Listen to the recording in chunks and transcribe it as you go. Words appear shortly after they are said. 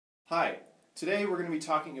Hi, today we're going to be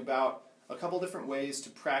talking about a couple different ways to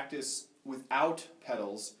practice without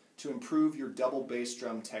pedals to improve your double bass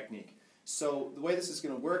drum technique. So the way this is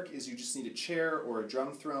going to work is you just need a chair or a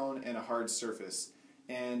drum throne and a hard surface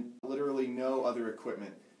and literally no other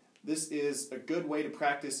equipment. This is a good way to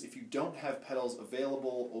practice if you don't have pedals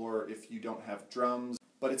available or if you don't have drums,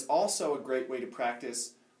 but it's also a great way to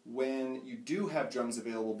practice when you do have drums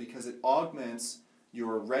available because it augments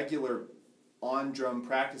your regular on-drum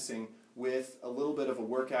practicing with a little bit of a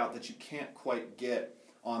workout that you can't quite get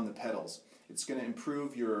on the pedals. It's going to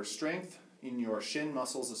improve your strength in your shin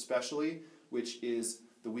muscles especially, which is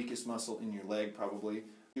the weakest muscle in your leg probably.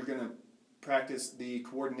 You're going to practice the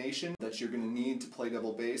coordination that you're going to need to play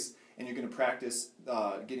double bass, and you're going to practice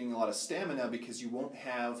getting a lot of stamina because you won't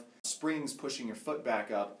have springs pushing your foot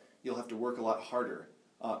back up. You'll have to work a lot harder.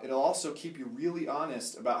 It'll also keep you really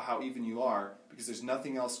honest about how even you are because there's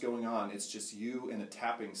nothing else going on. It's just you and a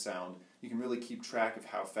tapping sound. You can really keep track of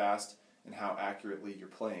how fast and how accurately you're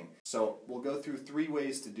playing. So we'll go through 3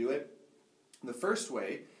 ways to do it. The first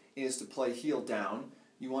way is to play heel down.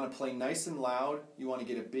 You want to play nice and loud, you want to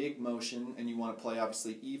get a big motion, and you want to play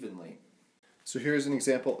obviously evenly. So here's an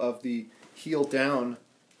example of the heel down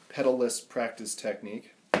pedal-less practice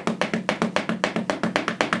technique.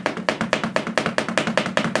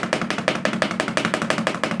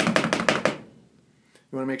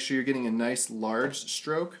 You want to make sure you're getting a nice large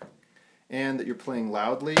stroke and that you're playing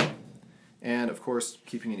loudly and of course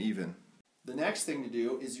keeping it even. The next thing to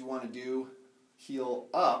do is you want to do heel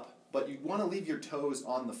up, but you want to leave your toes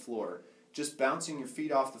on the floor. Just bouncing your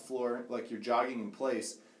feet off the floor like you're jogging in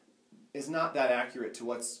place is not that accurate to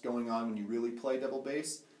what's going on when you really play double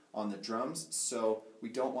bass on the drums, so we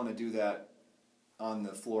don't want to do that on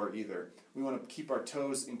the floor either. We want to keep our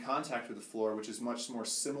toes in contact with the floor, which is much more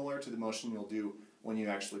similar to the motion you'll do when you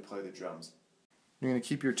actually play the drums. You're going to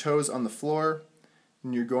keep your toes on the floor,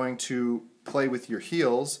 and you're going to play with your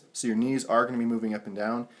heels, so your knees are going to be moving up and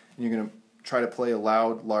down, and you're going to try to play a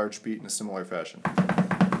loud, large beat in a similar fashion.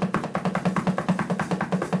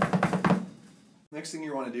 Next thing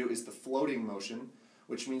you want to do is the floating motion,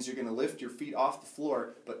 which means you're going to lift your feet off the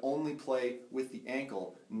floor, but only play with the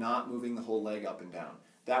ankle, not moving the whole leg up and down.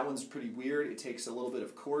 That one's pretty weird. It takes a little bit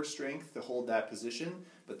of core strength to hold that position,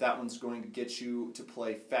 but that one's going to get you to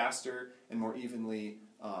play faster and more evenly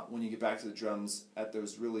when you get back to the drums at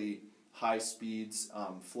those really high speeds,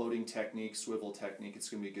 floating technique, swivel technique. It's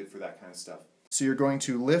going to be good for that kind of stuff. So you're going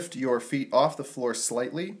to lift your feet off the floor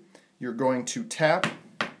slightly. You're going to tap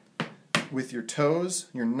with your toes.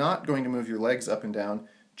 You're not going to move your legs up and down,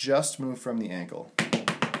 just move from the ankle.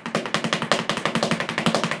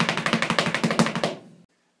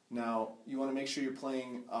 Now, you want to make sure you're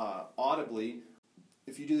playing audibly.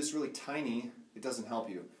 If you do this really tiny, it doesn't help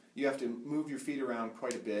you. You have to move your feet around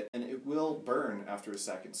quite a bit, and it will burn after a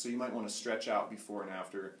second, so you might want to stretch out before and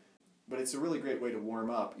after. But it's a really great way to warm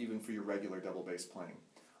up, even for your regular double bass playing.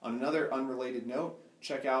 On another unrelated note,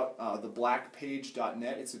 check out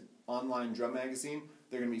theblackpage.net. It's an online drum magazine.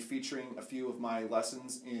 They're going to be featuring a few of my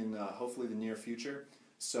lessons in hopefully the near future.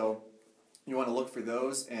 So you want to look for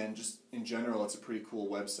those, and just in general, it's a pretty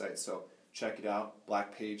cool website, so check it out,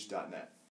 blackpage.net.